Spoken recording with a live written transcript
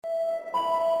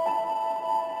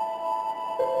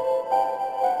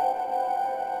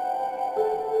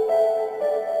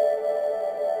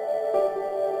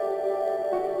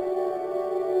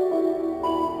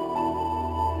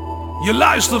Je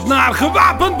luistert naar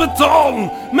Gewapend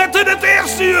Beton met in het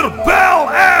eerste uur Bel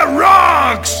Air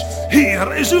Rocks.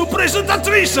 Hier is uw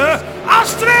presentatrice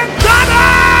Astrid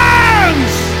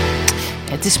Dannens.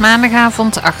 Het is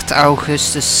maandagavond 8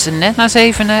 augustus, net na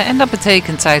 7 en dat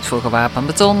betekent tijd voor Gewapend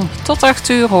Beton. Tot 8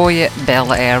 uur hoor je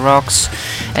Bel Air Rocks.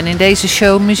 En in deze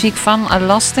show muziek van A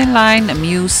Lost in Line,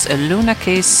 Muse, Luna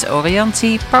Kiss,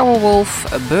 Orianti, Powerwolf,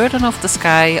 Burden of the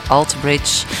Sky, Alter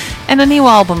Bridge en een nieuw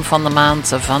album van de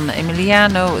maand van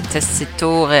Emiliano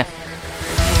Tessitore.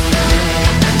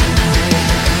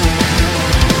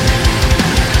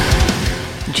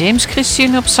 James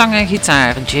Christian op zang en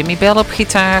gitaar, Jimmy Bell op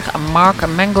gitaar, Mark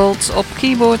Mangold op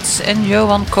keyboards en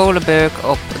Johan Kolenberg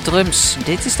op drums.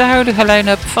 Dit is de huidige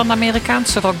line-up van de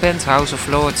Amerikaanse rockband House of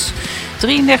Lords.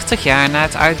 33 jaar na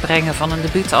het uitbrengen van een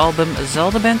debuutalbum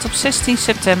zal de band op 16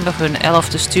 september hun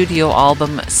 11e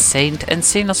studioalbum Saint and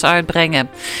Sinners uitbrengen.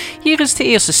 Hier is de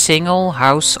eerste single,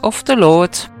 House of the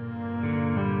Lord.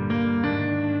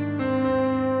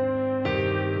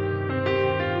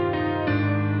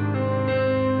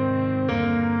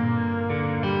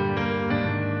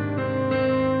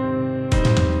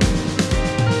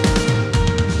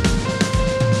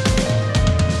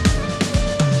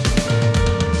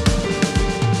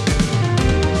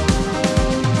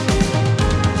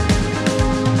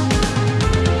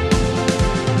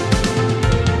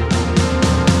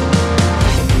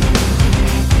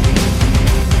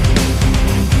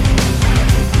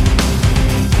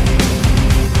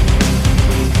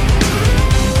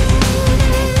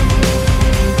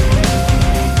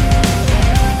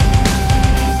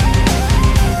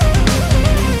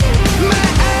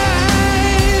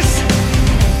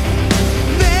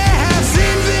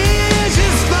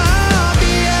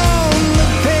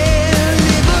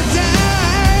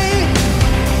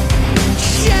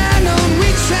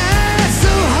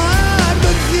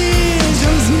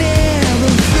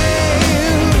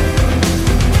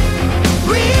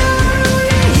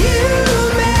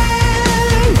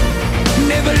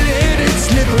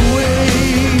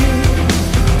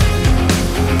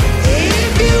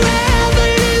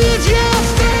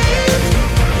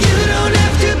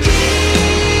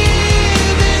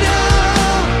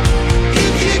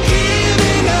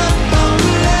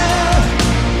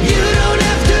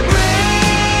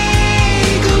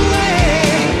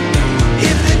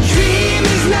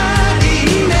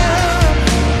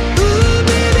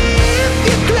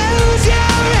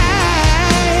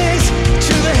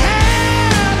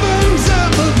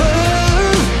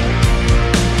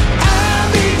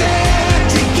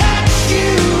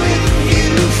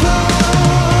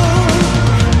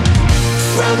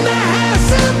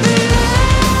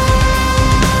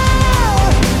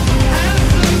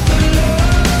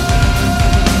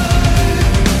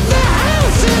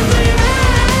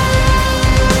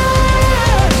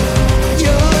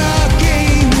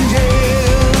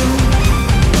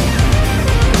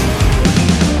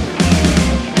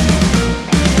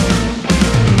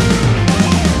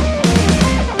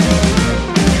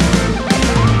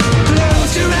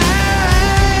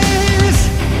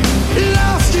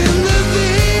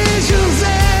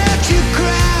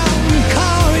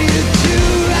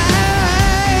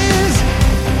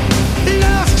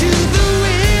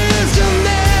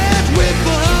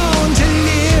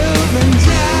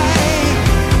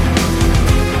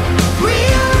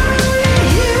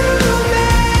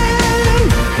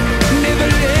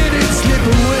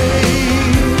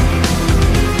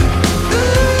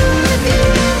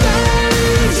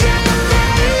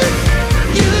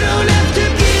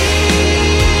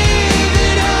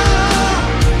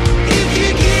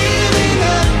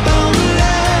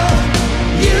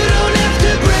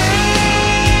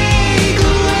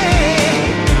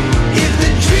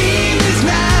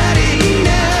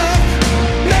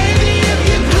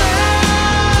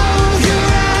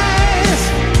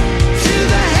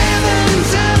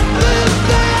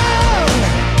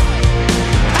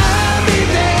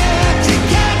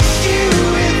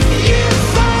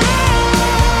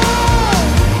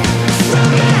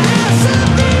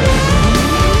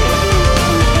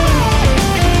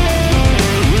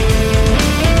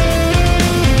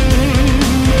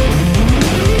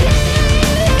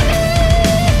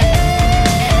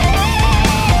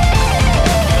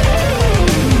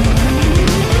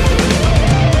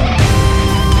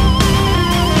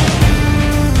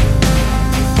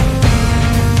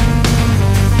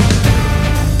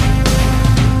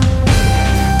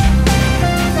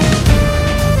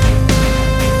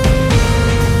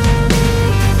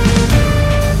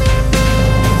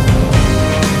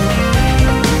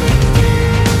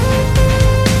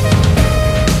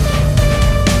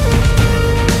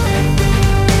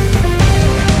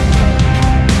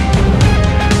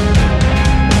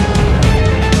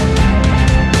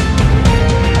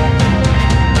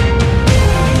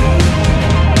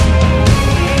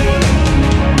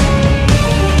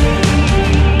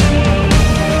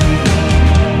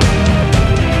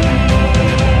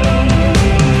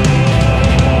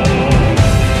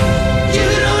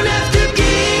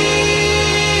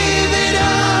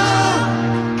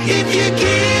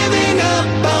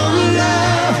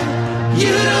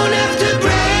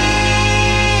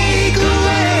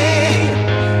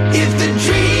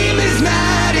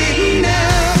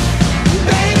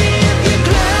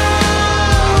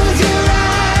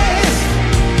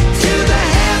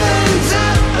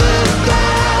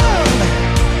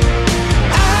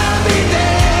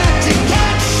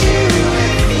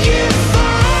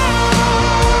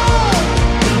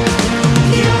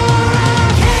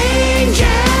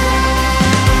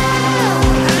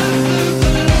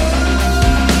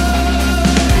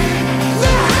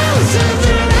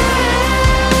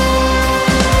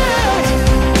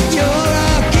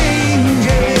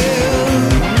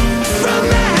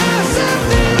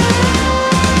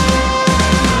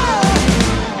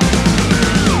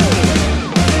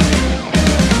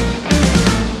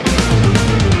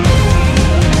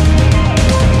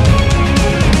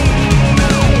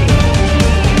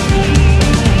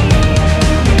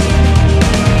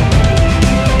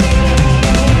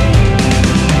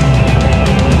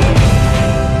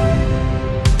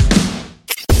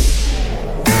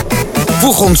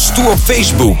 Voeg ons toe op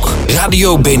Facebook.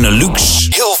 Radio Benelux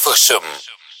Hilversum.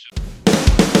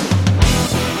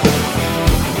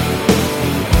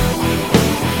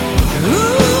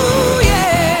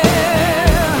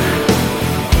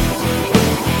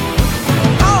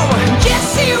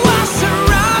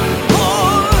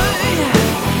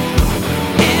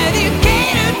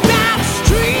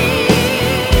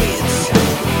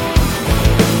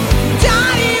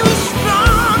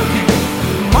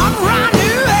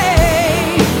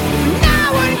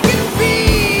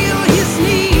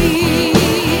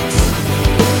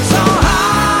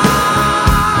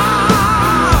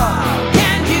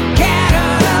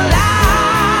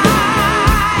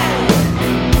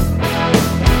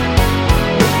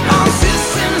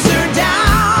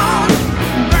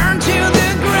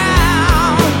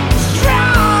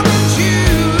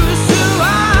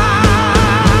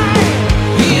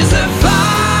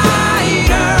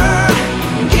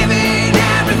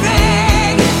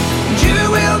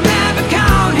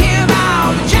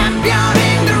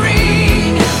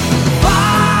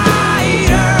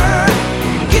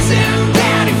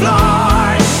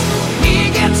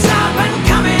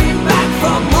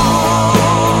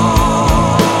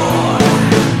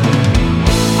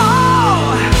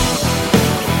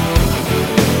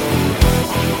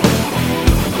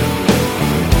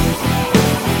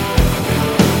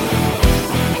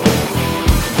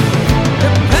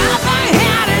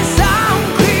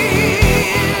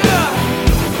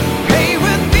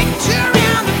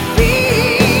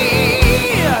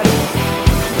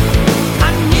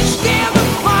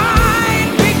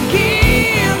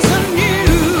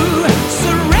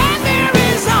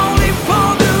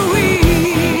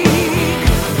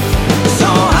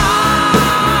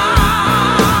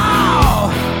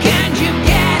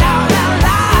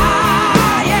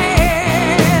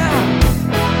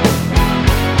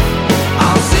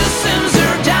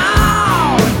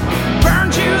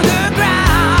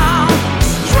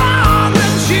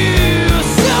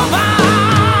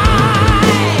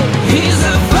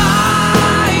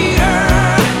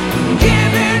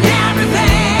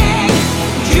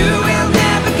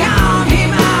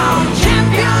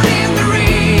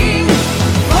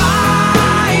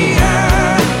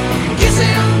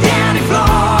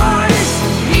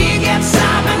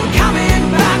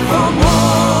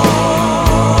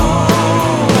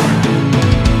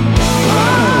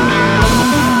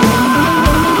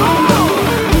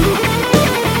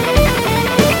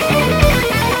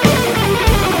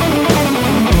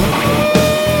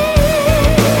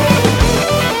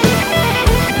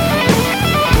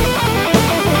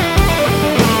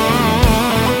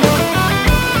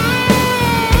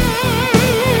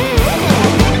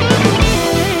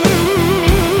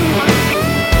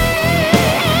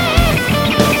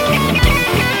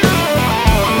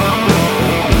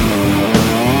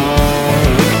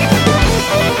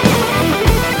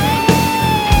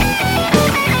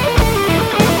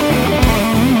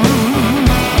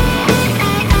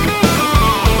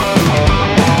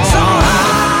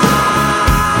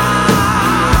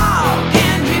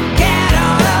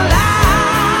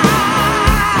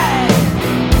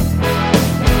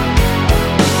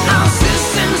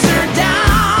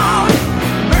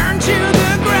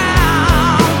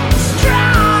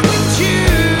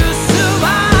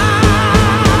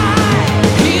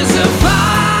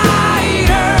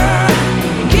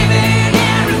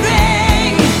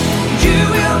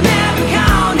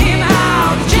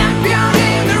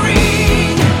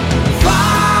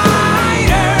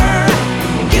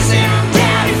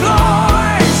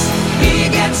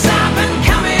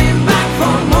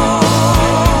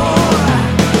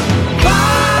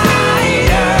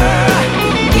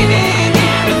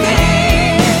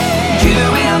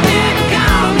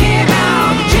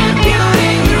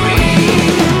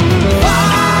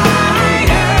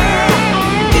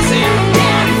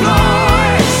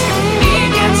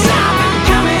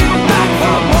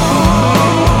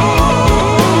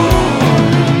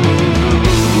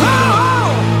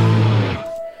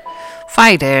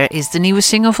 Fighter is de nieuwe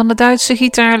single van de Duitse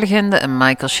gitaarlegende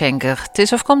Michael Schenker. Het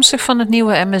is afkomstig van het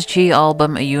nieuwe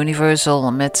MSG-album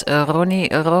Universal met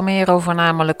Ronnie Romero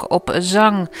voornamelijk op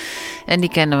zang. En die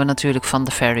kennen we natuurlijk van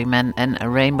The Ferryman en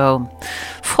Rainbow.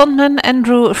 Frontman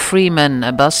Andrew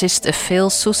Freeman, bassist Phil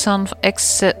Soussan,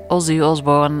 ex-Ozzy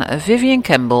Osbourne, Vivian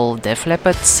Campbell, Def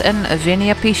Leppard en Vinny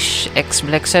Appice,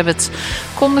 ex-Black Sabbath,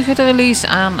 kondigen de release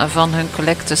aan van hun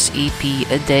Collectors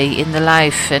EP A Day in the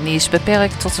Life. En die is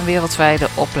beperkt tot een wereldwijde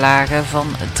oplage van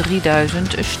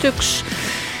 3000 stuks.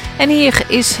 En hier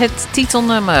is het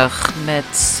titelnummer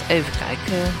met, even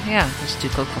kijken, ja, dat is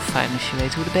natuurlijk ook wel fijn als je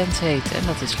weet hoe de band heet. En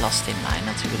dat is Last in Line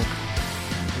natuurlijk.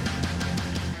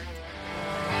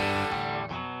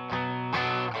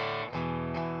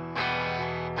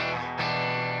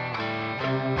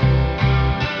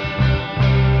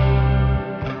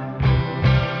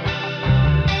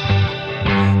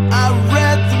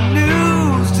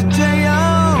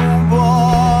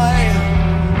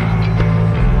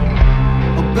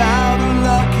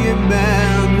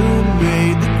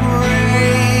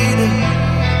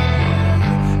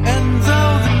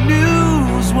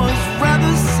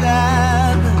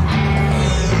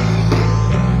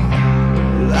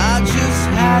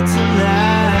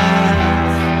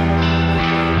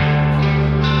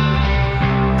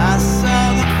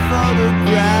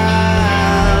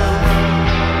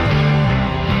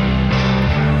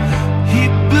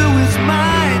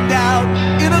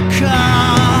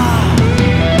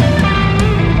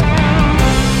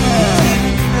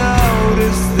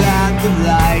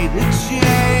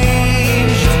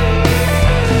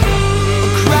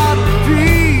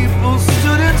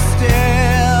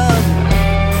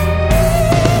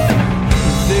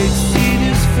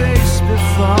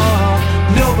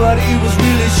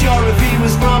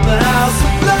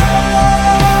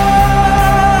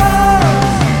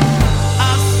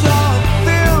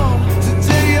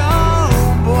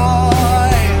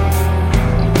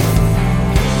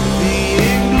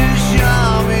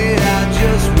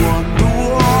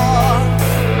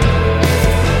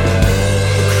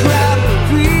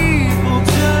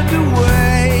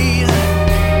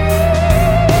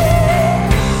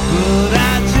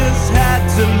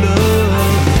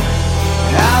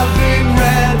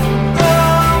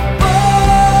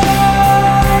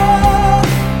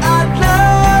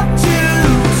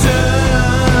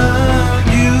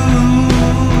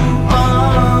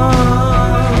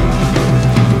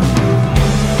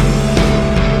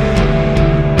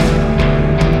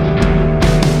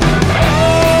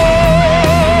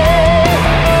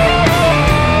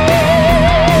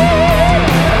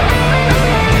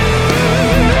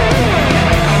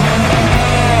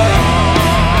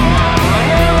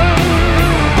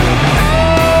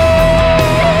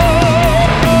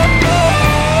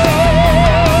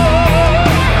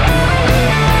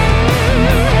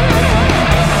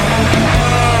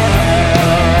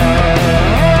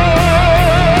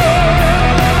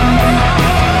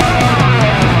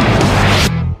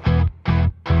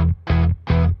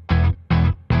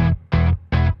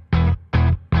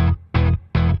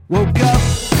 Woke up,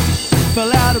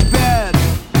 fell out of bed,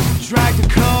 dragged a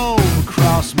comb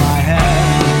across my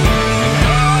head.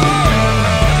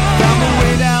 Found my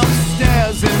way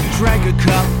downstairs and drank a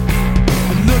cup.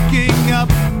 And looking up,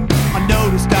 I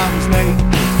noticed I was late.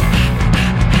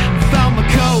 Found my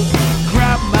coat,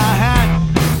 grabbed my hat,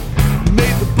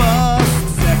 made the bus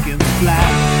seconds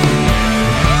flat.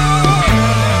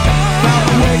 Found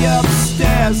my way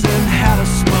upstairs and had a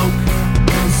smoke.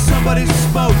 And somebody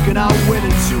spoke and I went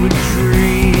into a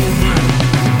dream.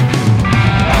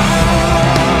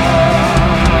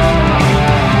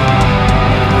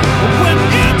 Went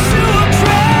into a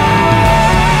dream.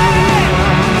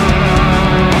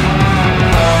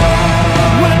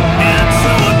 Went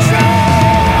into a dream.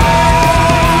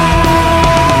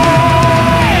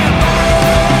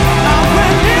 I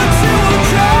went into a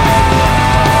dream.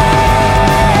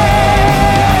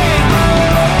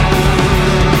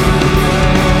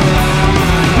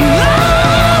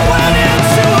 I went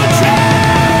into a dream.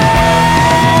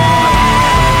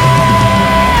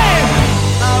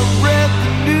 I read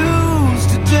the news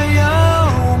today, oh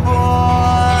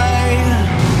boy.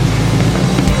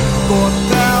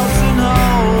 4,000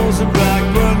 holes in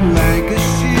Blackburn,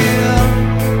 Lancashire.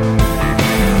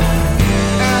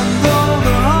 And though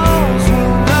the holes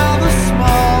were rather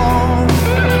small,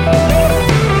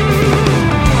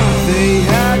 they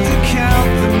had to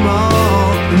count them all.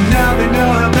 And now they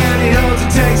know how many holes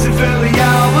it takes to fill the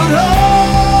Albert Hole.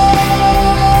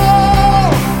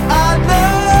 I'd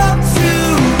love to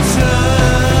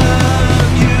turn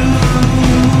you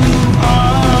on.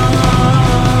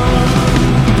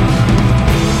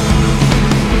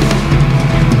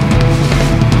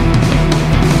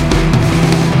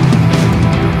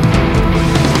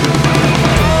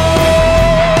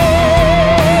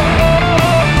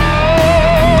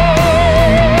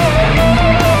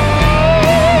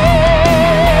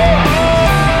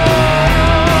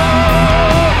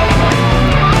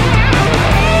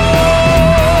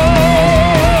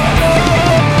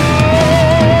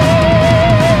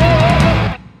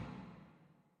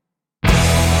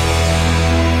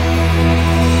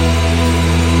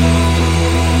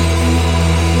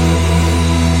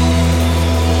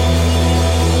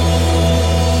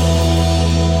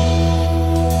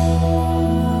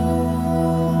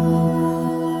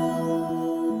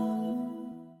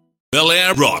 Bel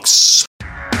Air rocks.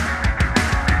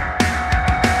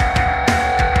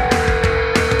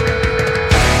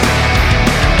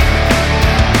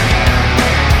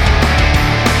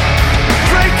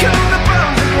 Break on the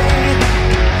boundary.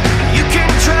 You can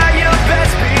try your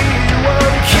best, but you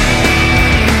won't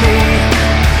keep me.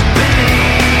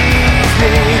 Believe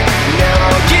me. Now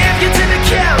I'll give you to the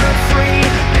count of 3.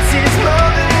 This is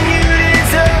more than you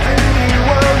deserve, and you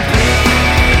won't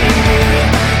bleed me.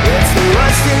 It's the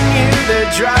lust in you that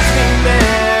drives me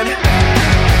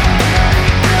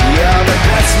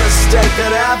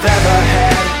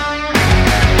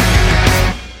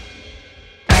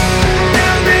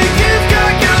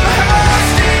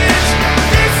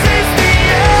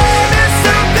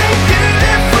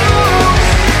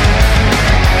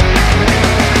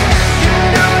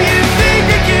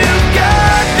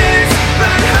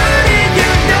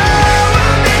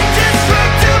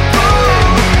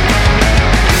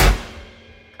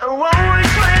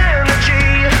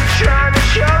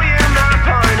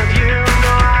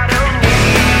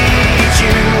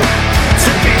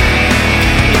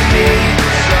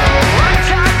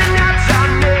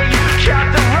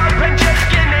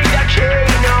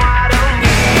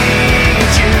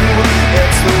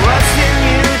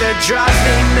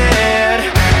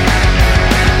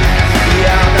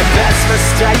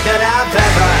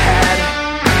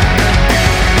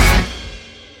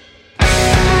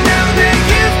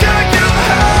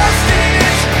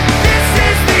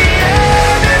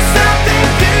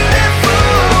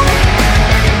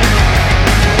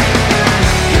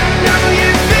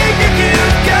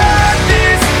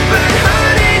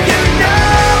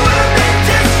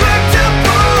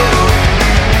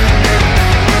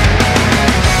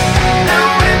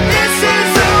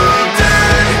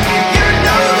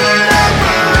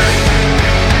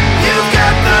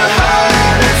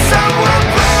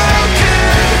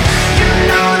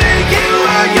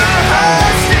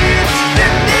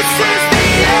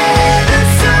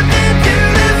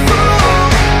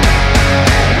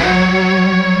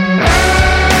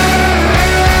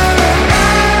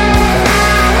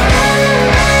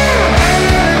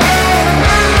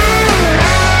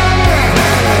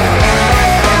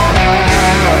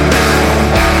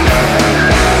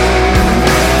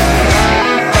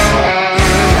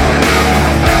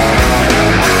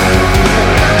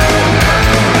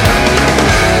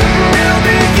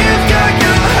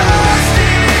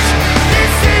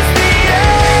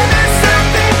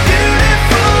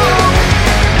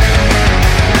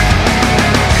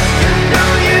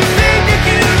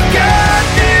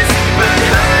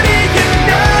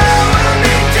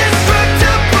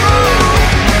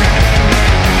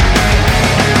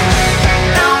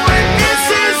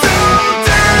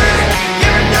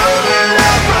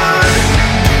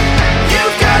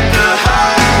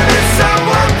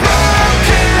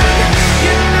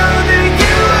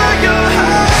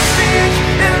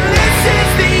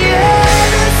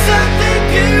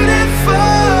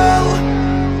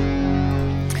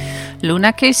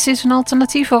Luna Kiss is een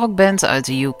alternatieve rockband uit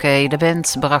de UK. De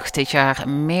band bracht dit jaar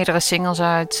meerdere singles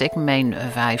uit, ik meen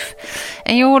 5.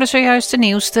 En je hoorde zojuist de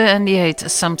nieuwste en die heet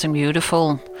Something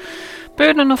Beautiful.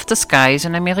 Burden of the Sky is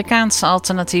een Amerikaanse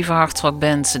alternatieve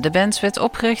hardrockband. De band werd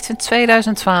opgericht in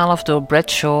 2012 door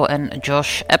Brad Shaw en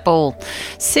Josh Apple.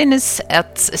 Sinus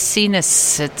at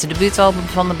Sinus, het debuutalbum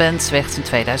van de band, werd in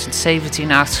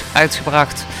 2017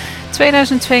 uitgebracht.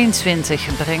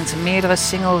 2022 brengt meerdere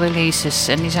single releases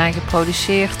en die zijn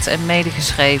geproduceerd en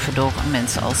medegeschreven door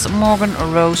mensen als Morgan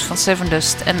Rose van Seven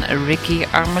Dust en Ricky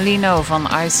Armelino van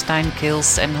Einstein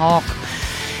Kills and Hawk.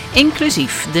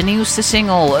 Inclusief de nieuwste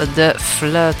single The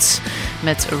Flood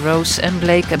met Rose en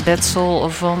Blake Betzel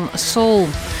van Soul.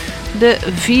 De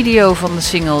video van de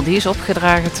single die is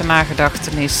opgedragen ter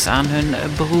nagedachtenis aan hun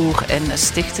broer en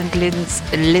stichtend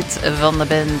lid van de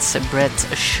band Brad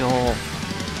Shaw.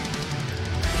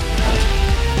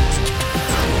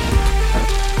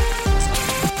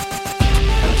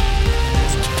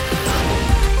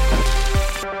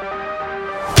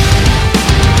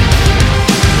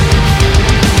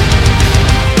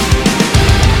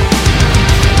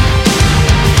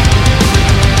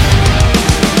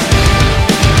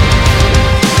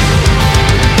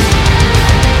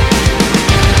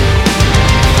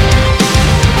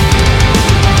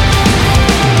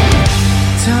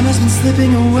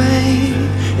 Slipping away,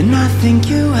 and I think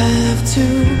you have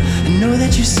too. I know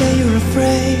that you say you're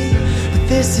afraid, but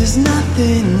this is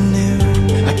nothing new.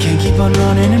 I can't keep on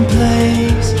running in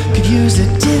place, could use a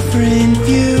different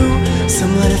view.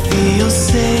 Some let it feel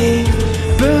safe,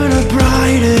 burn a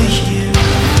brighter hue.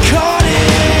 Caught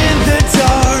in the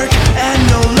dark, and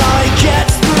no light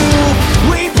gets through.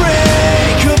 We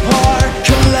break apart,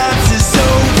 collapse is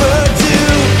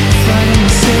overdue. Fighting to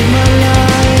save my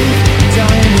life,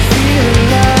 dying to feel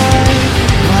alive.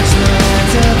 Watch the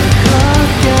hands of the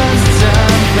clock as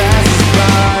time passes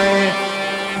by.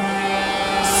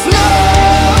 Slow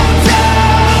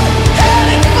down,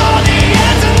 heading for the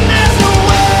end and there's no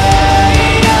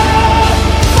way out.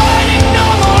 Fighting no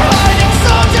more hiding,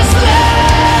 so just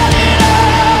let it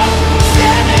out.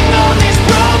 Standing on these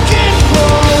broken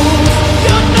bones,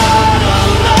 you're not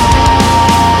alone.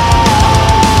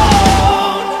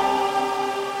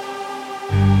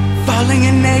 Falling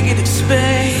in negative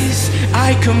space,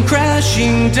 I come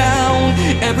crashing down.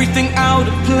 Everything out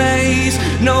of place,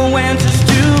 no answers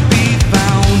to be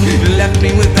found. Left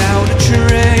me without a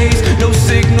trace, no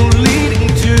signal leading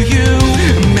to you.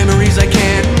 Memories I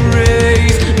can't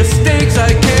erase, mistakes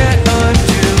I can't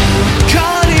undo.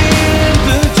 Caught in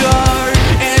the dark,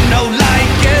 and no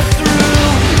light gets through.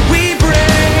 We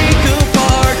break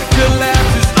apart,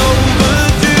 collapse is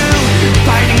overdue.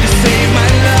 Fighting to save my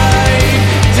life,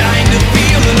 dying to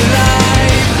feel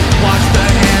alive. Watch the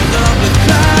hands of the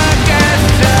clock as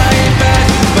time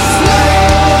passes by.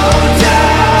 Slow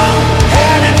down,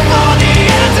 headed for the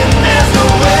end and there's no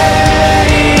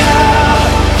way out.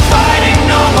 Fighting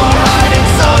no more hiding,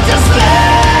 so just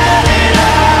let it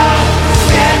out.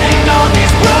 Standing on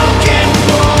these broken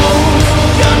bones,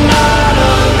 you're not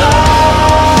alone.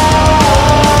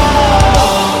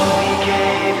 We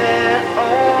gave it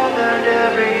all, burned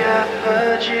every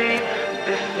effigy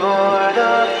before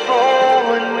the fall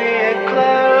when we had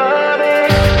clarity.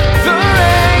 The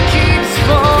rain keeps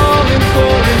falling,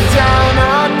 pouring down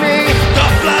on me. The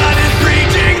flood is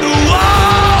breaching the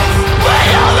walls. We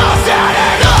almost had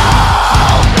it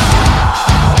all.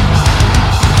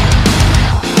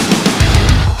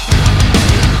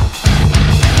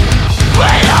 We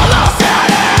almost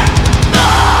had it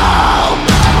all.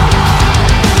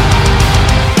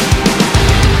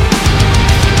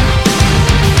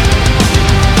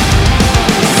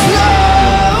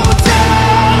 Slow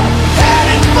down,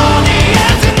 heading for the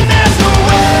end and there's no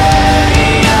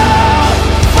way out.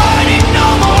 Fighting no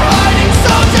more hiding,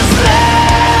 so just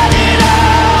let it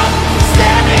out.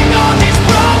 Standing on these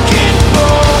broken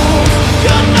bones,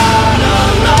 you're not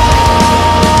alone.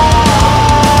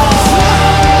 Slow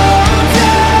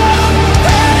down,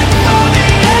 heading for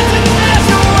the end and there's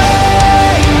no way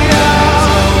out.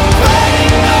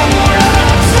 Fighting no more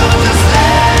hiding, so just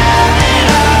let it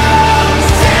out.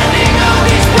 Standing on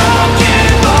these broken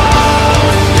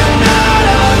bones, you're not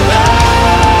alone.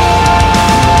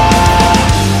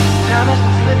 Time has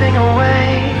been slipping away,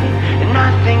 and I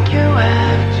think you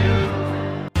have too.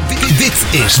 Dit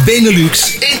is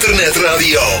Benelux Internet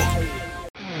Radio.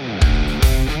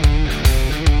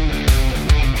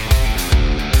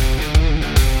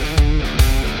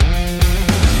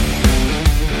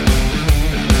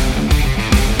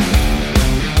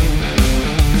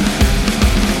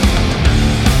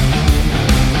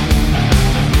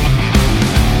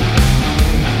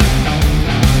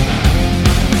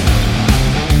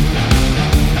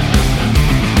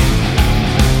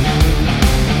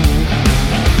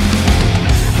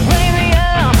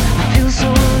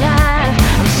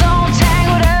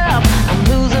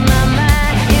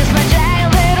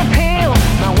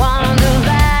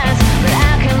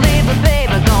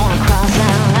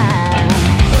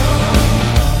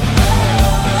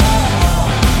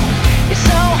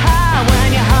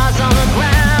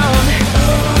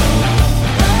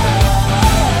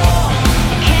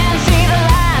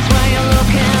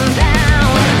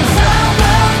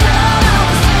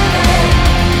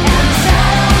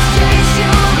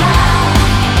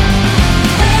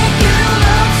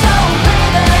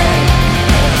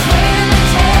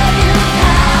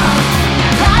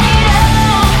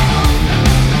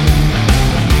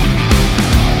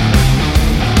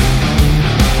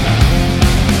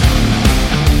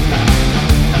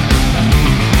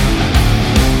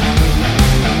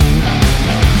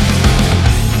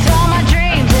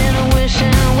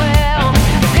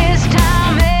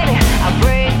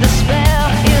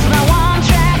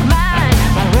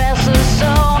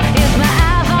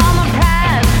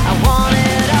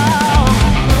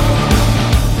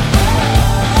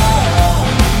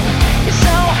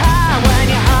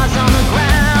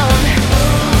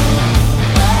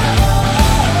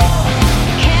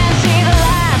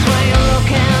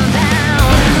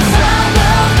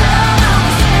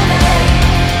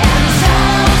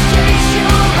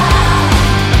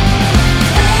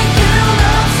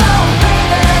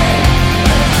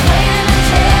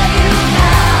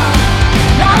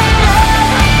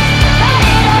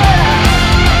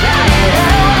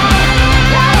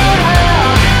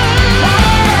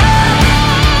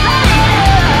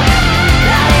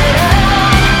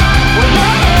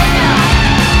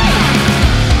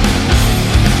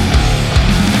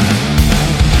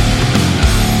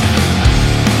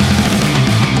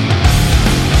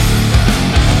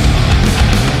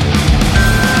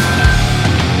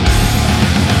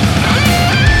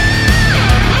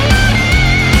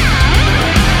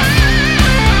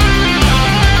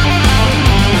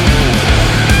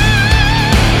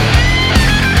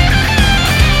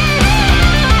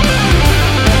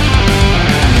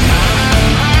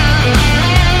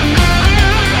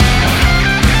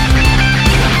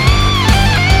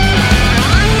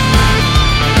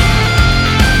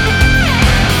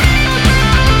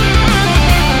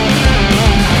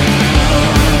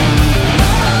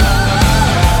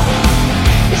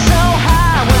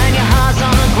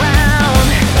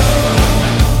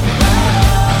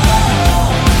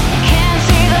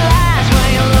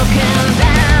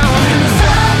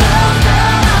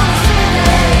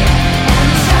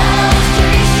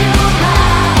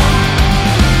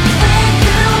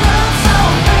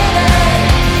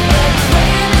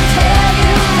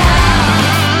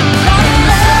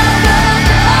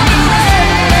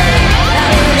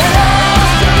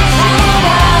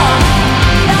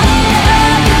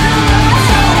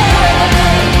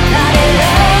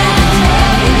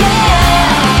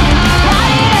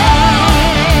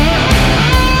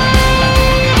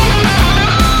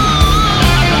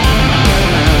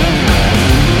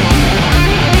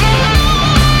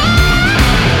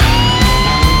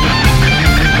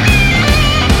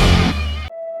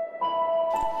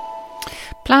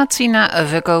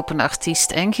 platina-verkopende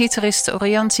artiest en gitarist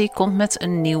Orianthi komt met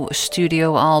een nieuw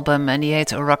studioalbum en die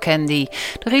heet Rock Candy.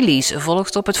 De release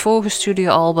volgt op het vorige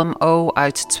studioalbum O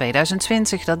uit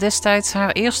 2020, dat destijds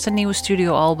haar eerste nieuwe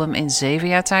studioalbum in 7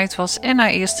 jaar tijd was en haar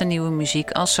eerste nieuwe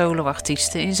muziek als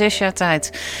soloartieste in 6 jaar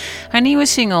tijd. Haar nieuwe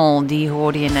single, die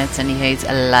hoorde je net en die heet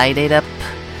Light It Up.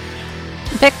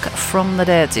 Back from the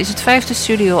Dead is het 5e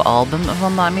studioalbum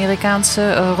van de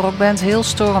Amerikaanse rockband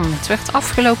Hailstorm. Het werd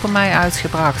afgelopen mei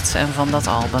uitgebracht en van dat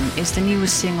album is de nieuwe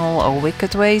single A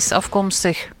Wicked Ways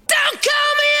afkomstig. Don't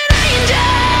call me an angel,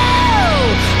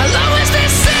 I'll always be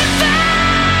sinful.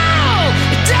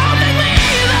 Don't make me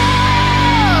evil,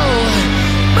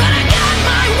 but I got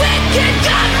my wicked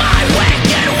ways.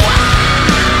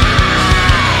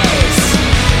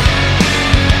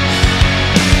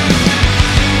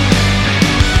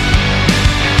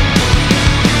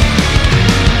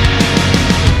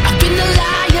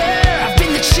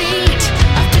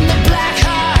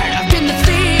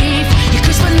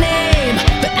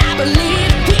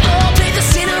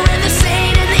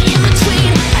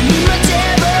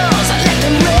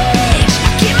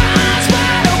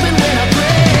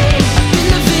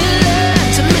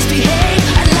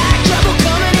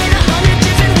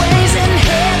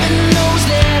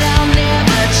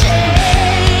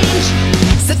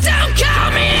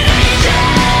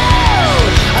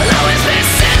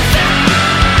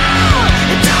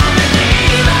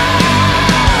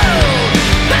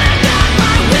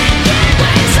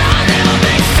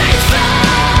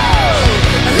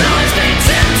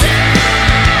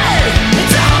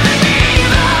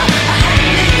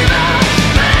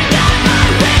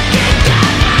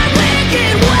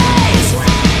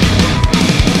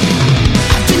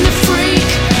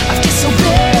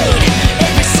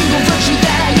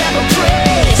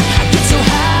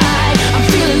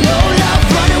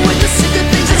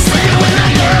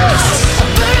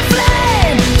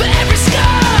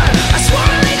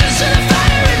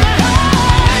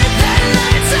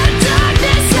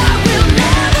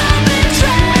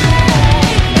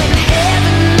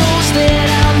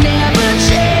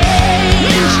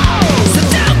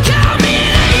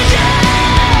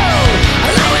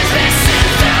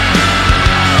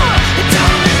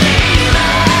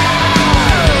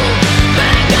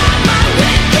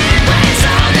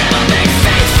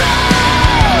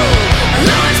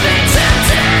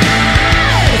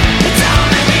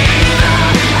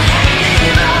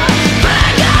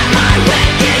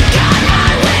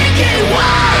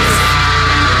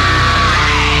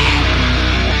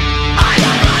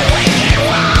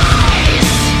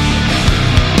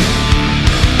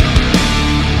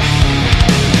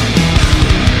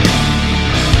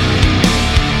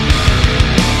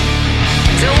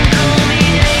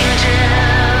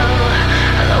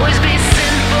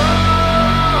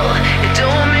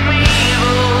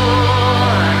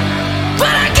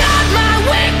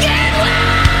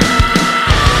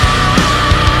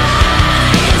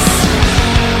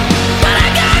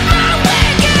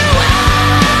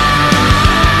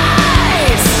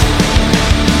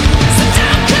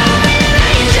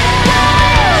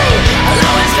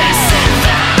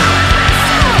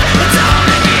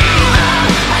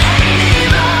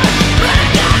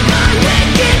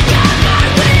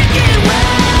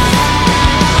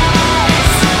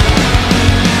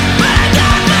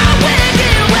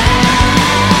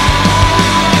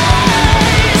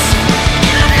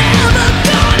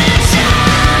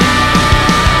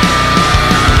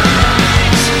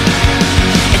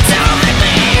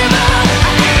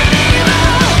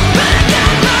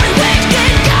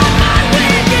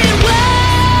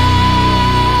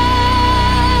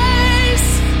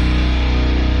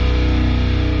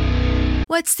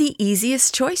 What's the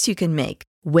easiest choice you can make?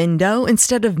 Window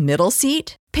instead of middle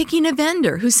seat? Picking a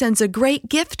vendor who sends a great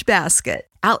gift basket?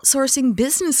 Outsourcing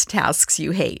business tasks you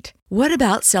hate? What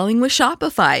about selling with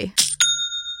Shopify?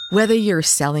 Whether you're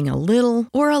selling a little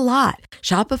or a lot,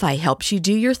 Shopify helps you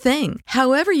do your thing,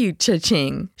 however you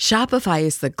cha-ching. Shopify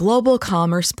is the global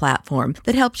commerce platform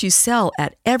that helps you sell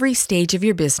at every stage of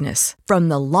your business. From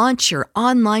the launch your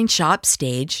online shop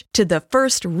stage to the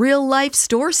first real-life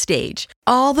store stage,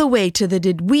 all the way to the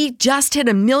did we just hit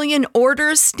 1 million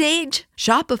orders stage.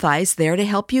 Shopify's there to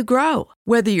help you grow.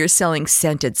 Whether you're selling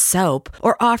scented soap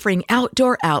or offering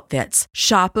outdoor outfits,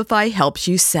 Shopify helps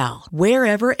you sell.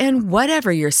 Wherever and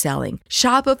whatever you're selling,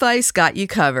 Shopify's got you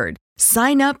covered.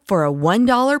 Sign up for a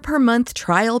 $1 per month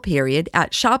trial period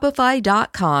at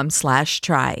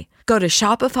shopify.com/try. Go to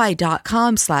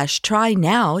shopify.com/try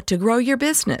now to grow your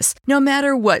business, no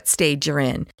matter what stage you're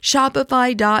in.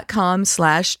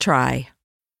 Shopify.com/try.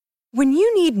 When you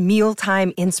need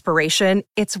mealtime inspiration,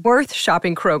 it's worth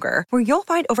shopping Kroger, where you'll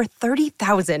find over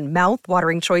 30,000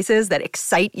 mouth-watering choices that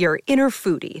excite your inner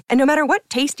foodie. And no matter what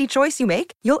tasty choice you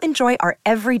make, you'll enjoy our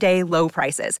everyday low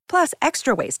prices, plus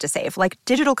extra ways to save, like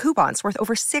digital coupons worth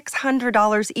over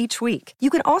 $600 each week. You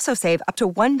can also save up to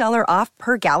 $1 off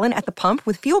per gallon at the pump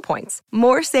with fuel points.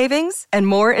 More savings and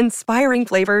more inspiring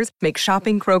flavors make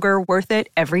shopping Kroger worth it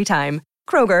every time.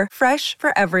 Kroger, fresh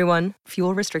for everyone.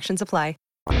 Fuel restrictions apply.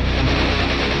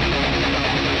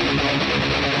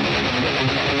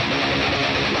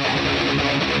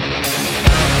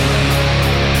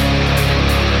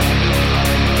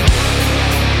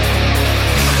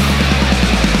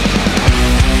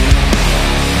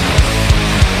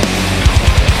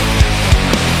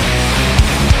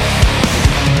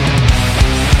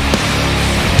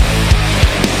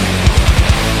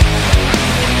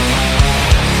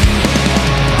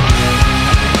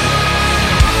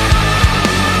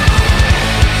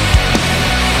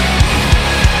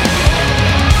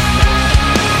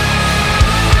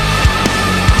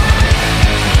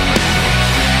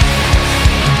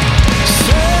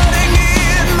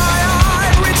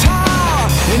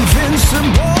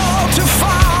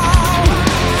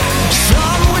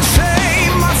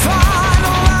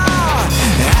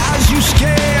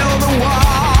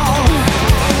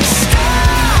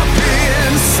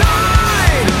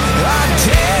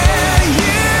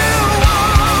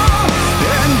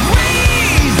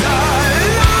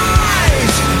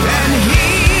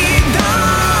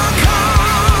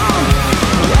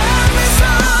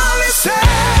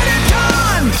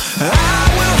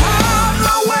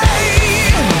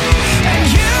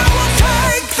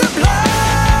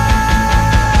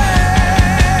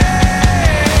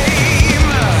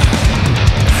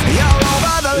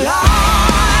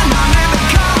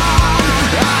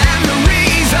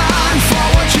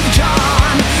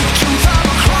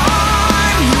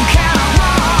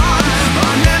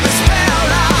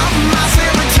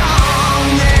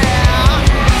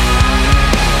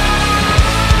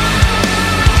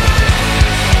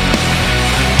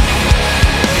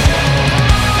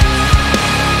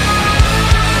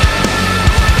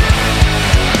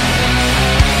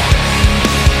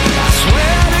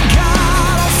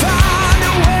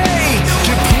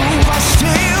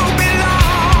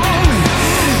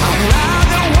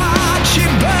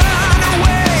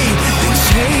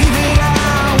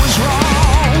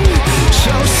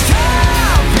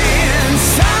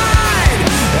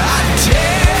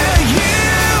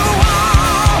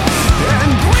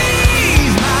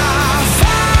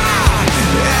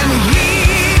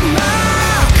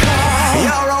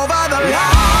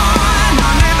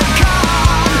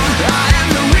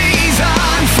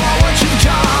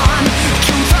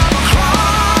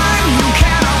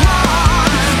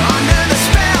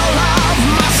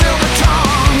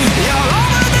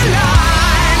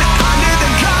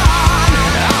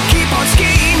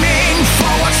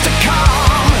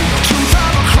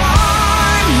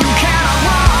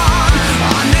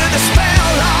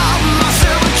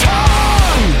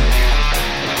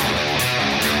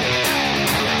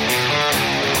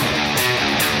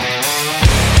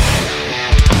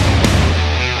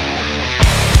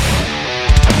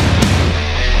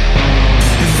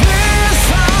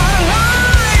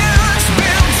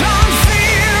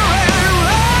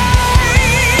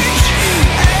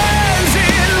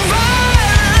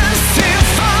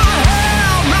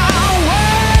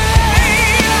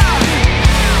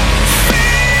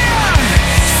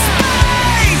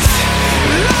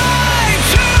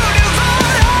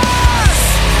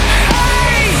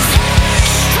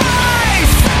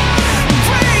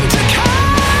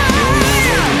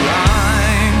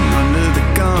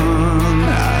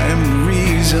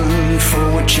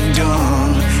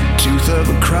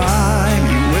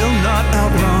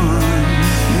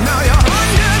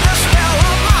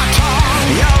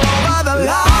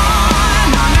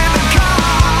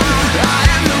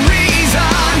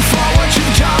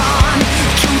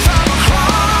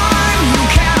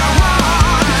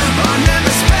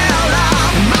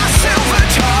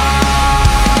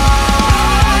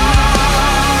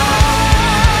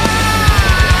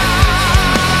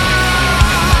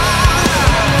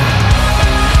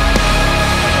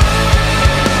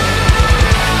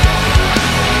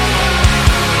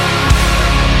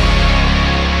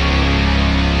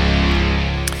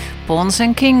 Pawns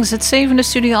and Kings, het 7e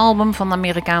studioalbum van de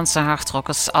Amerikaanse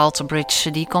hardrockers Alter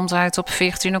Bridge. Die komt uit op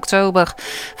 14 oktober.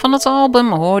 Van het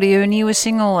album hoorde je een nieuwe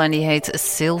single en die heet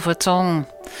Silver Tongue.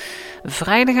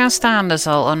 Vrijdag aanstaande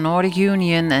zal A Nordic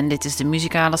Union, en dit is de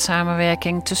muzikale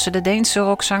samenwerking tussen de Deense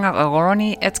rockzanger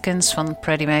Ronnie Atkins van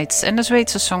Pretty Mates en de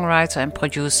Zweedse songwriter en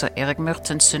producer Erik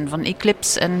Mortensen van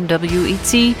Eclipse en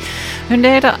WET, hun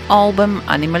derde album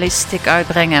Animalistic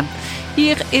uitbrengen.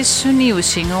 Hier is hun nieuwe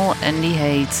single en die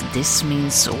heet This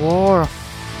Means War.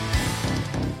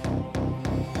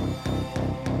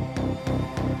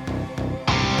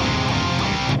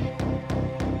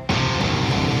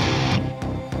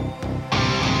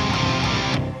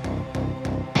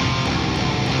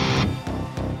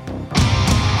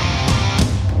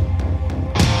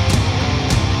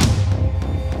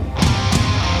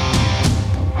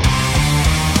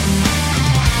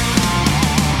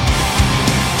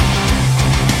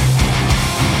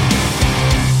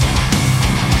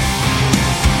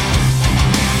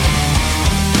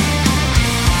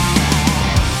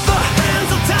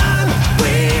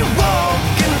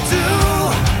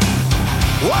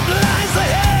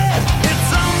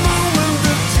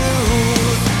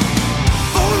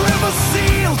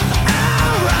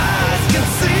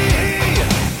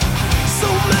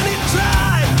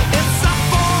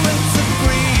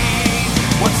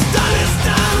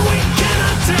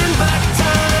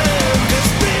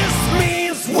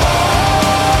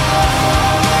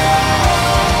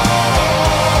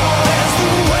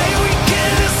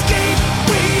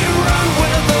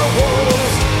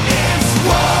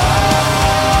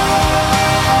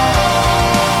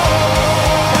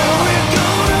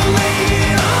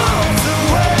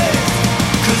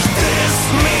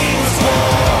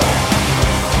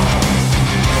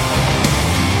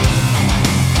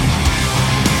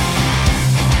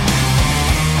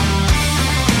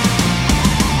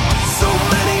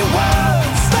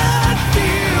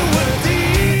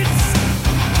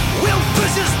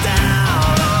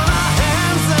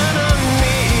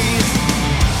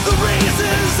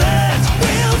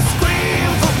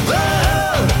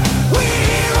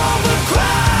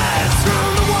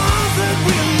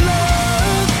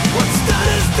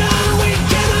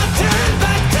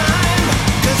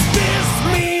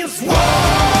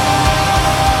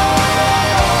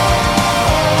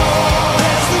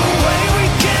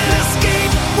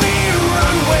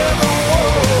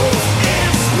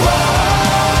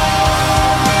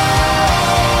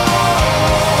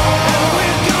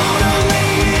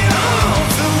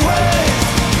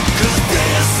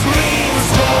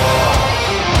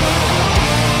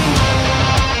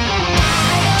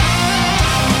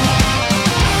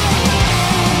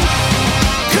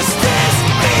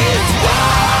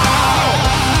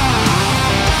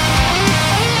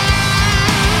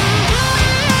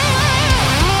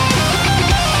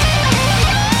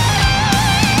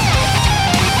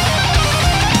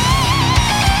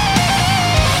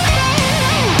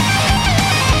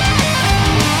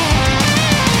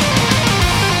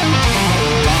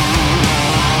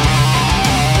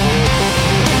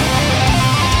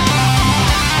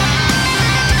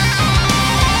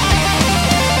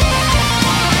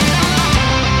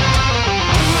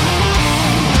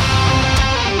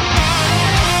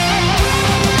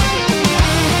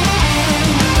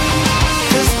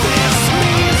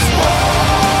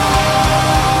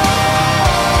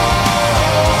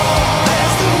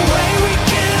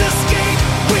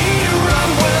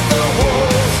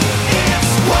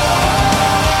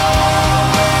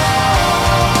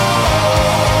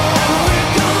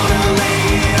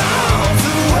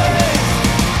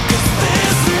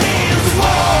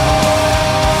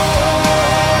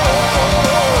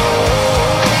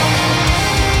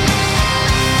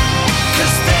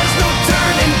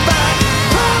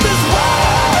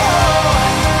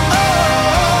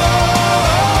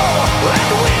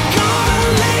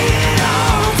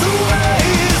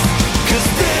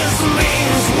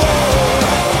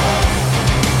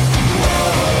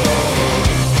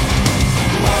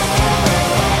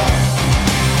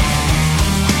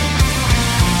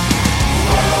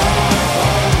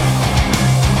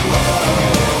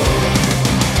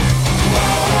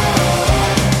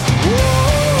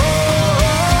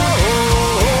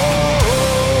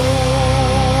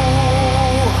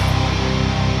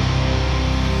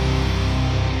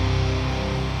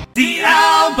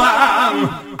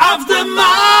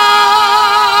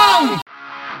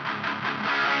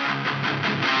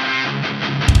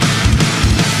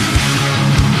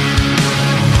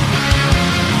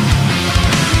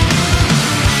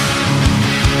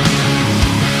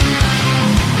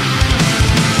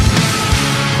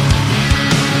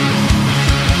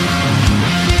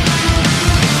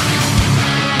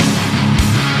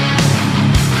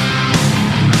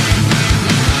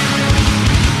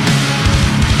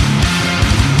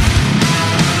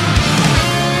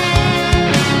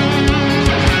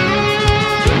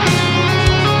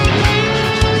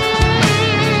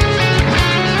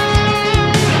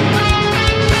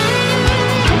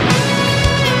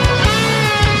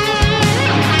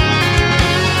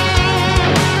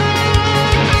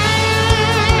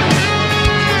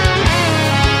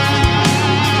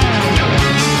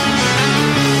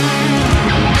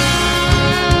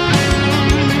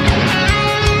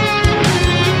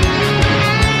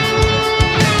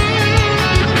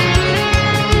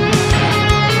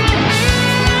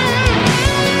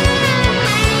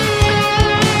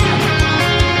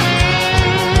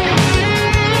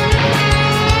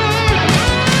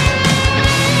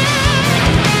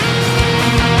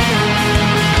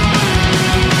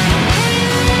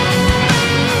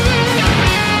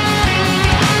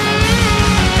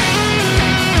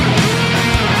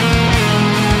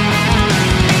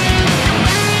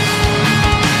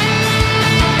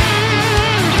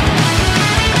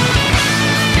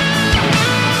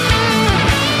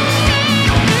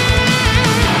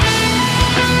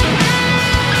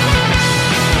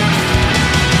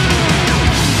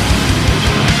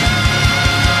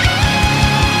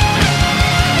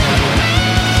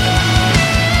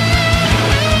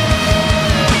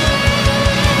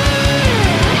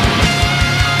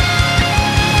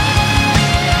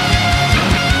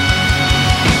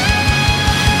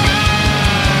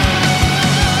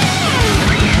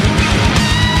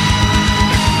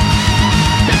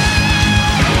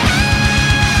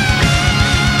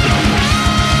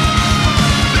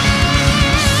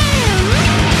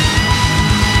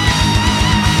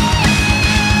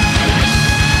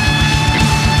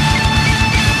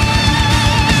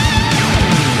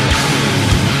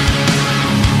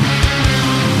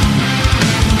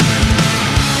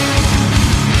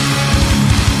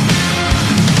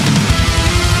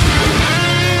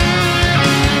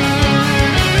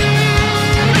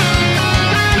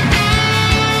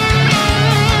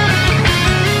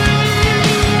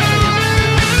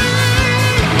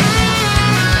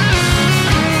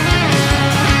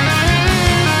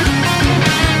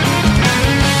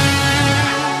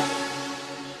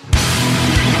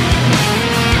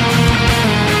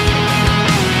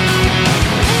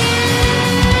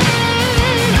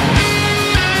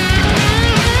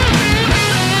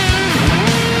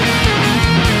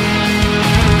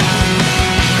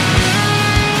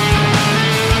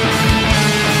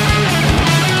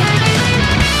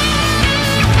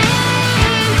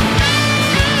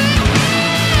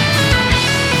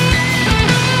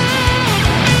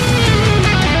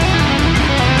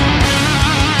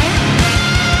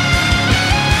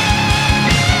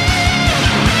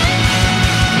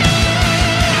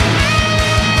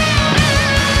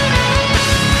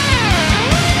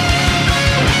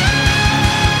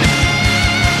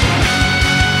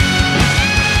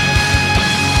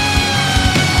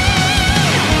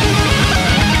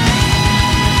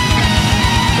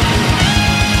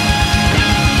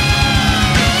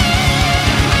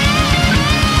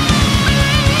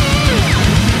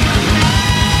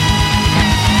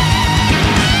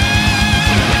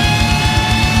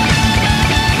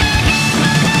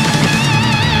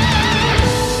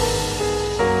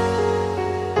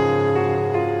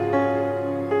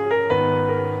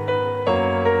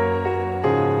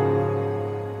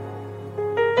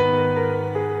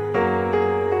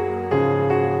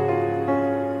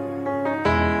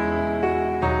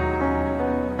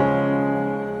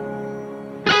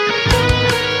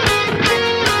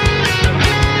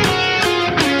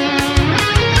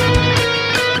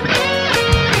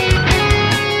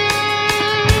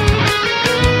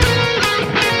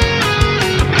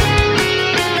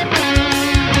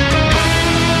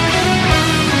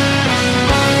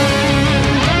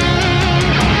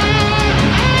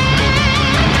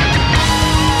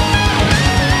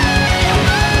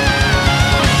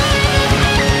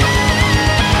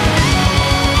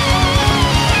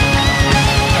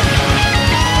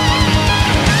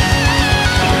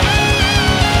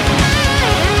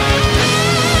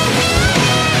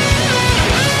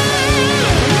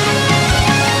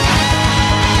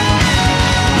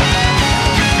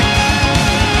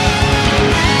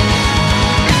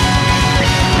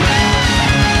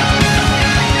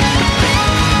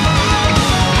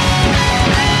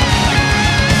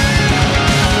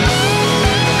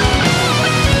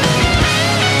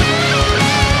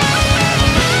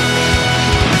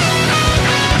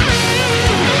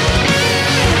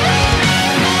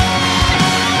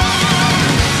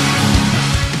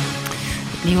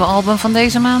 nieuwe album van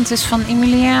deze maand is van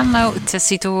Emiliano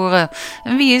Tessitore.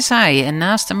 En wie is hij? En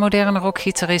naast een moderne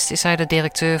rockgitarist is hij de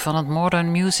directeur van het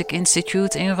Modern Music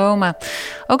Institute in Rome.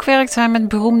 Ook werkt hij met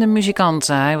beroemde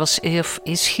muzikanten. Hij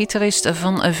is gitarist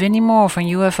van Vinnie Moore van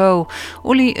UFO,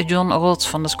 Uli John Roth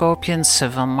van de Scorpions,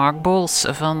 van Mark Bols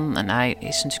en hij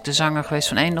is natuurlijk de zanger geweest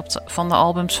van een van de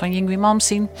albums van Yngwie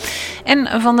Malmsteen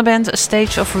en van de band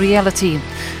Stage of Reality.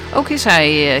 Ook is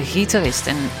hij gitarist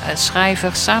en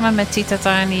schrijver samen met Tita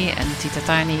Tani. En Tita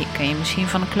Tani ken je misschien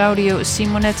van Claudio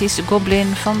Simonetti's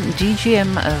Goblin, van GGM,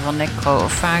 van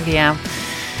Necrophagia.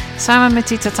 Samen met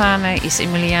Tita Tani is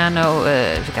Emiliano,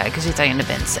 even kijken, zit hij in de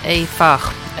band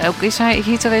Efag. Ook is hij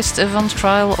gitarist van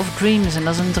Trial of Dreams en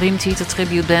dat is een Dream Theater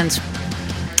tribute band.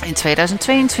 In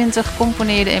 2022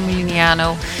 componeerde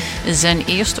Emiliano zijn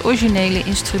eerste originele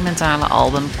instrumentale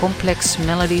album Complex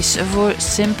Melodies voor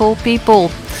Simple People.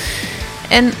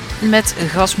 En met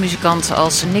gastmuzikanten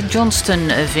als Nick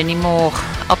Johnston, Vinnie Moore,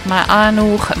 Atma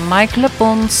Anour, Mike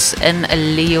LePons en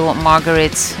Leo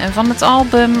Margaret. En van het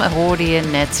album hoorde je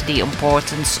net The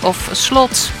Importance of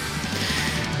Slot.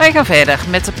 Wij gaan verder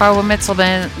met de power metal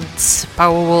band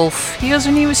Powerwolf. Hier is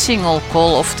een nieuwe single,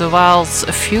 Call of the Wild,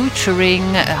 featuring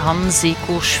Hansi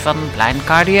Kusch van Blind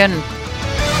Guardian.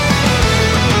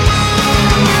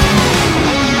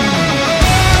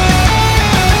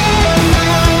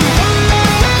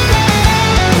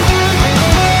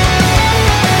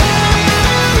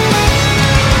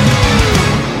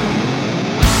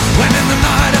 When in the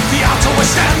night at the altar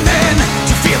we're standing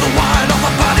to feel the wild of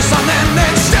our bodies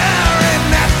unending, staring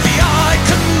at the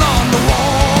icon on the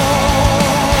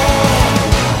wall.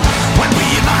 When we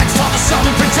unite for the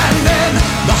sermon pretending,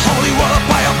 the holy word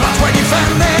by our blood we're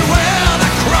defending, we're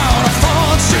the crown of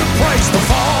thorns to praise the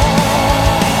fall.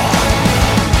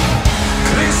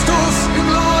 Christus in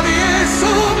glorie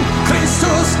sum,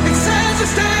 Christus in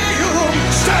sensus Deum.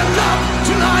 Stand up,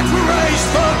 tonight we raise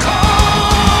the call.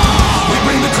 We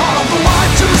bring the call of the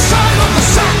light to the side of the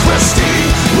sacristy.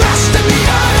 Rest in the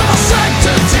eye of our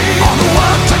sanctity. On the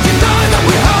word 29 that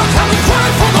we heard, how we cry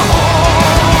for the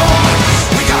Lord.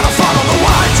 We gotta follow the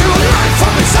light to a life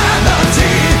from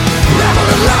insanity. Revel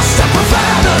in lust and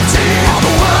profanity. On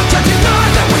the word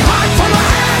 29 that we hide from the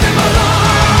animal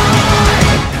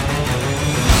light.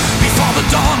 Before the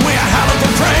dawn we are hallowed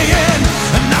and praying.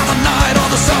 Another night on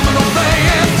the sermon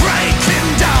obeying. Breaking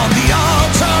down the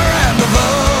altar and the verse.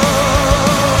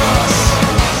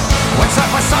 When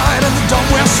side by side in the dome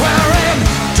we're swearing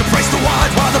to praise the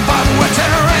wide while the Bible we're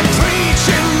tearing.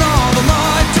 Preaching all the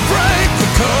night to break the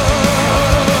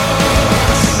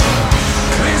curse.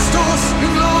 Christus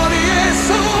in glorie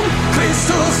sum,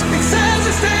 Christus in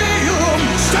sensus Deum.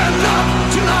 Stand up,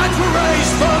 tonight we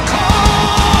raise the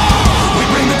call. We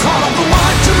bring the call of the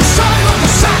light to the side of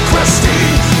the sacristy.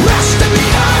 Rest in the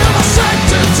eye of our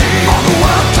sanctity. On the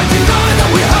word 29 that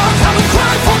we heard, how we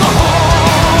cry for the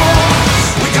Lord.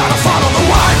 We gotta follow the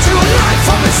light to a life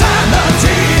from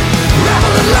insanity.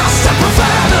 Revel in lust and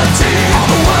profanity. On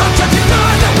the word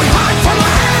 29 that we hide from the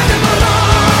animal life.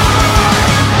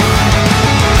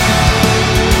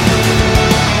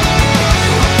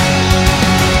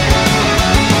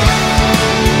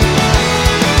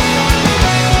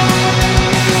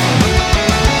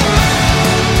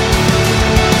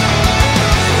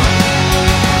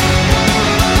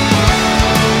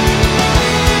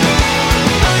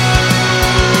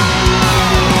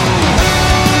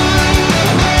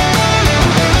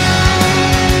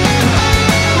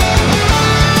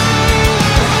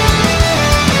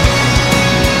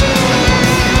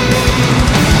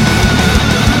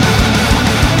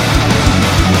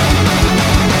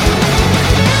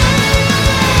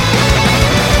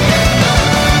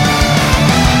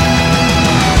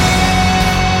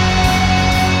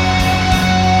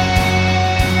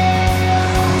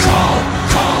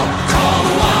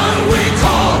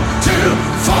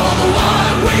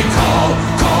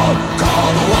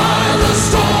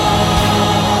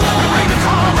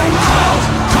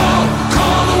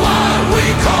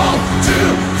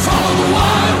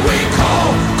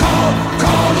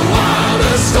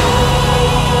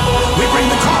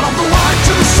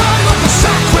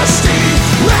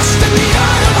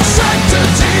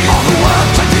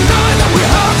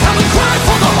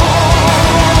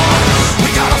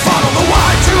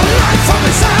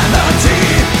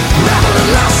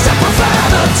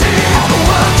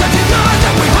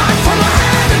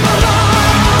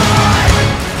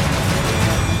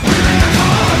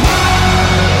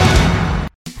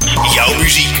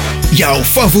 Jouw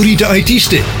favoriete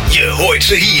artiesten. Je hoort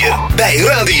ze hier bij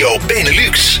Radio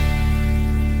Benelux.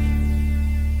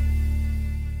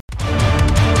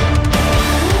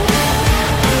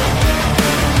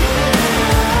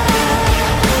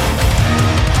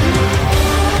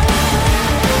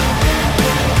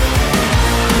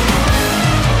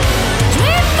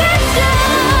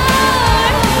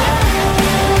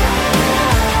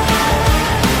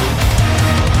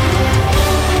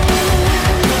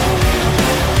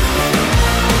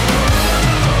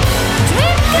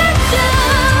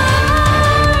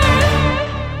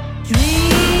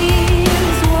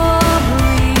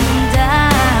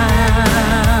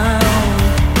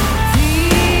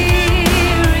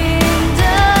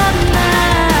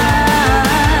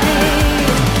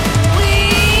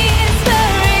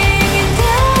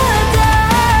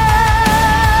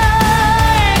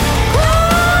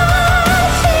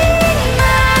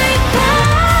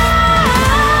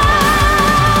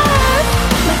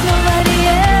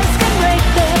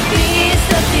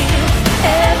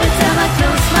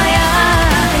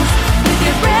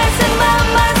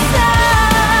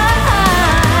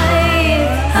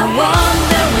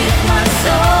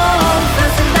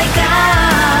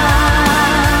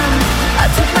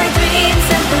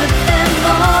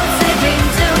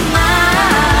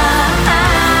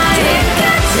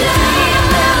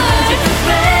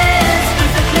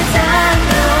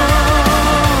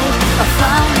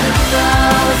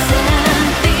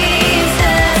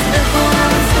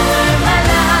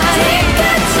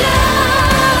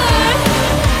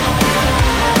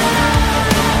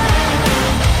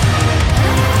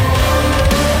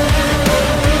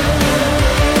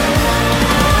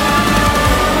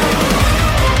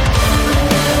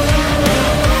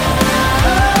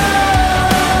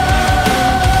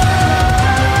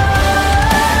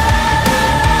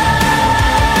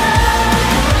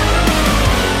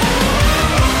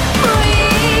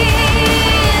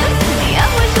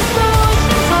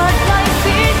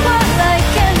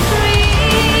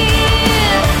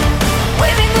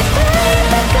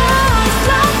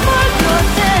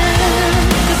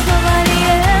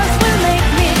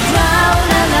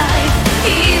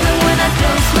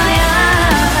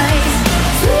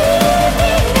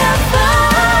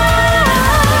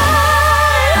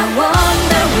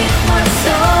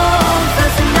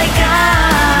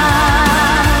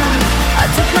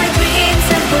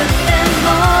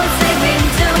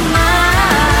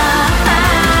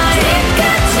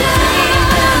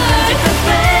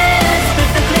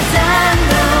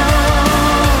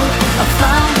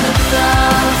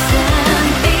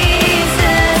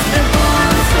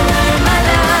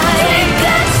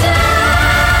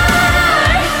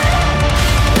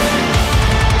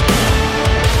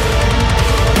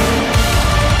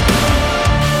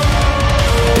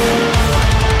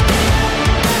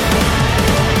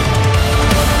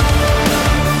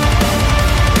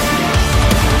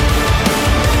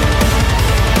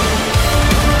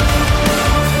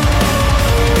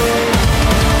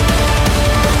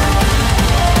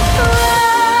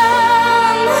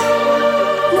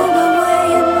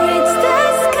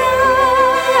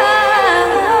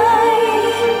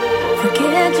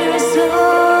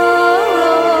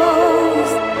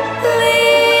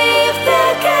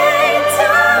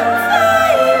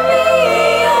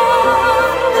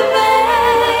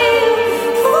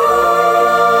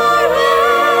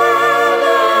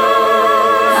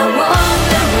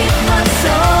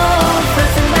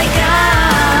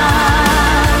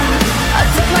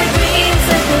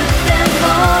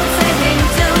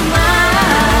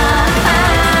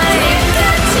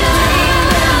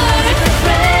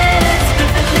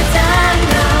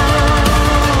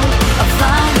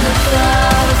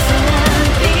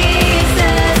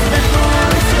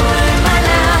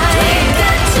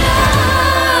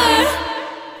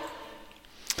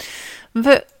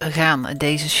 gaan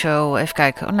deze show even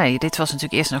kijken. Oh nee, dit was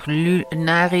natuurlijk eerst nog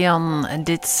Lunarian.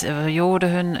 Je hoorde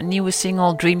hun nieuwe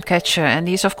single Dreamcatcher. En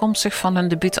die is afkomstig van hun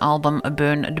debuutalbum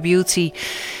Burn the Beauty.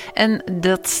 En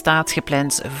dat staat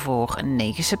gepland voor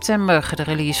 9 september, de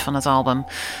release van het album.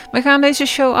 We gaan deze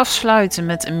show afsluiten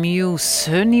met Muse.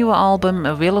 Hun nieuwe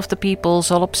album Will of the People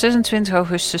zal op 26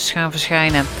 augustus gaan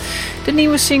verschijnen. De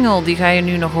nieuwe single, die ga je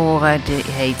nu nog horen, die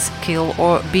heet Kill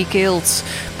or Be Killed.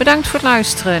 Bedankt voor het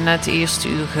luisteren naar het eerste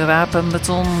uur Gewapend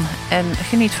Beton. En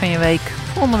geniet van je week.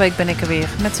 Volgende week ben ik er weer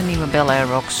met de nieuwe Bel Air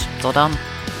Rocks. Tot dan.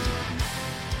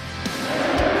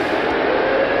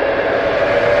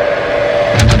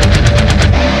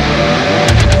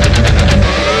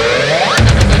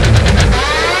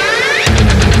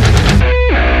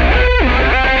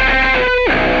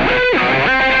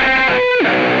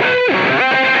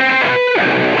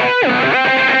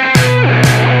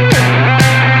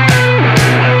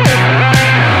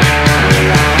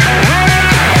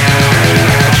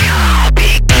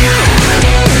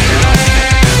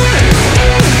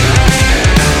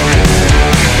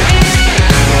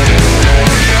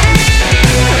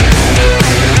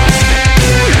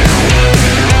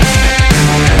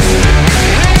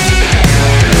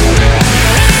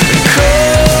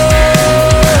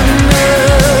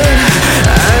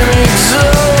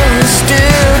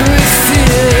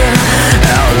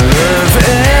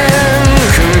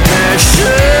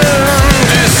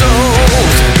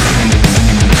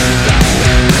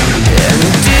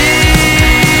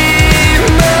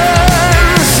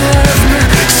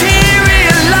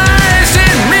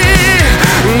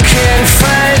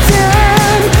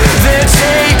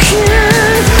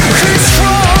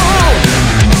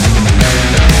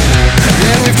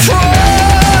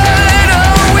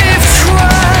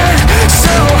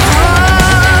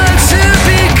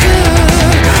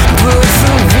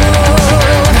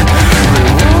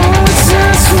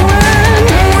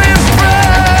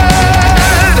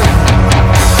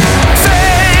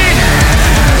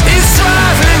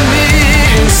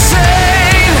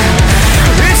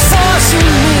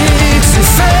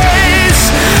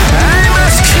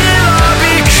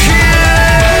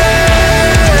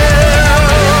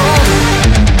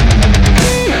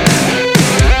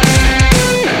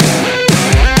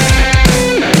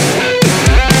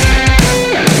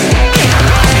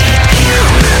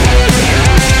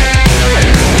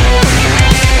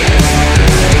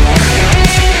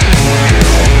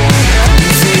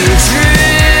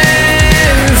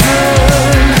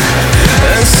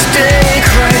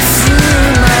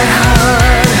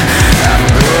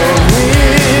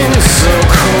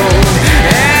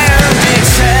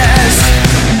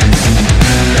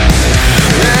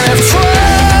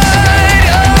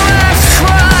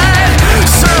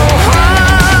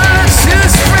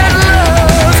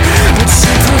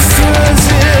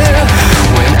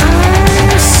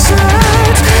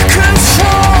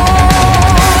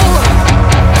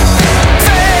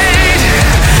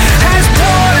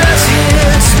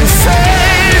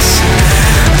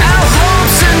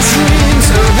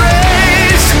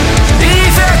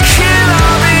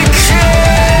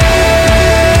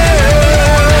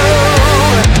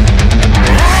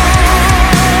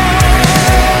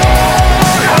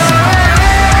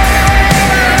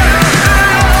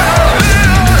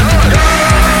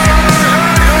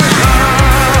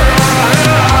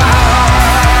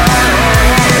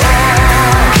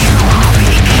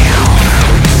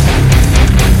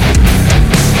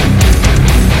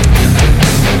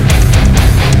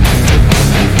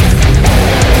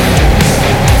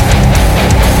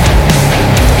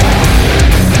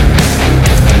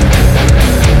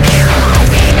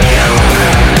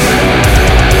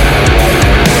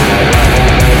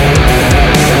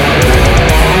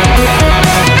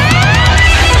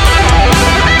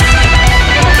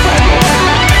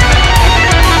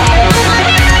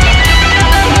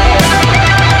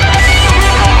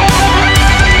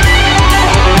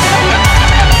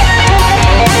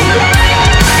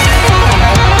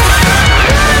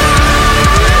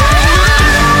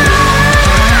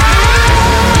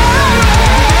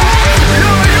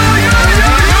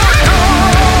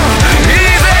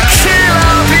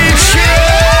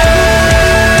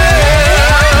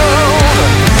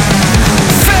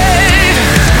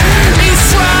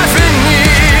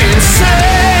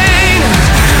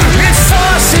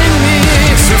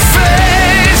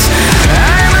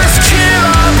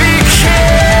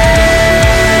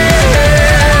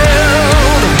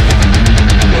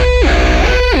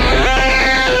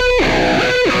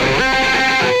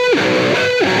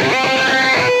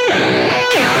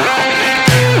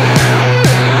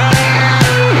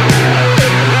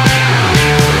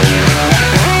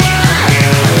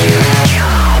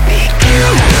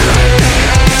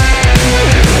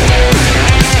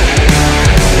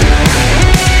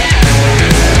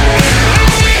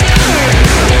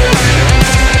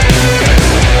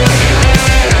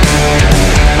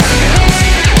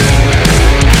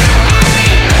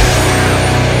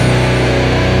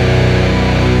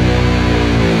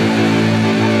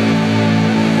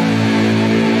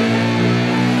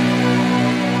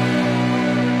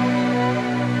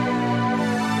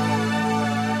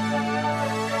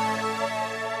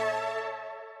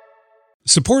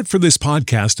 Support for this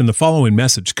podcast and the following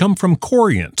message come from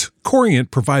Corient.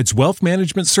 Corient provides wealth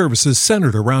management services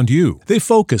centered around you. They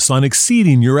focus on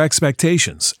exceeding your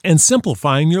expectations and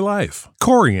simplifying your life.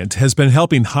 Corient has been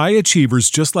helping high achievers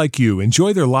just like you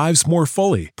enjoy their lives more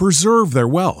fully, preserve their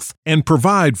wealth, and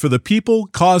provide for the people,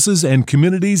 causes, and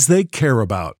communities they care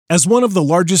about. As one of the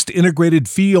largest integrated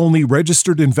fee-only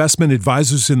registered investment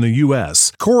advisors in the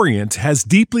U.S., Corient has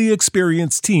deeply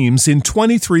experienced teams in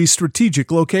 23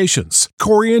 strategic locations.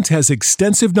 Corient has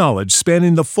extensive knowledge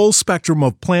spanning the full spectrum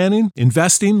of planning,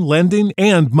 investing, lending,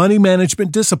 and money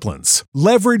management disciplines.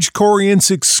 Leverage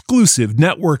Corient's exclusive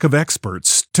network of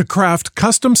experts to craft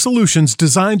custom solutions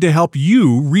designed to help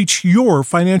you reach your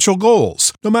financial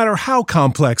goals, no matter how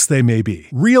complex they may be.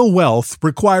 Real wealth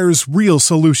requires real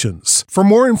solutions. For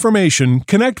more information,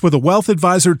 connect with a wealth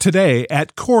advisor today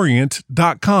at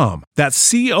Corient.com.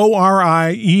 That's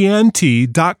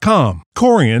Corient.com.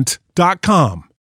 Corient.com.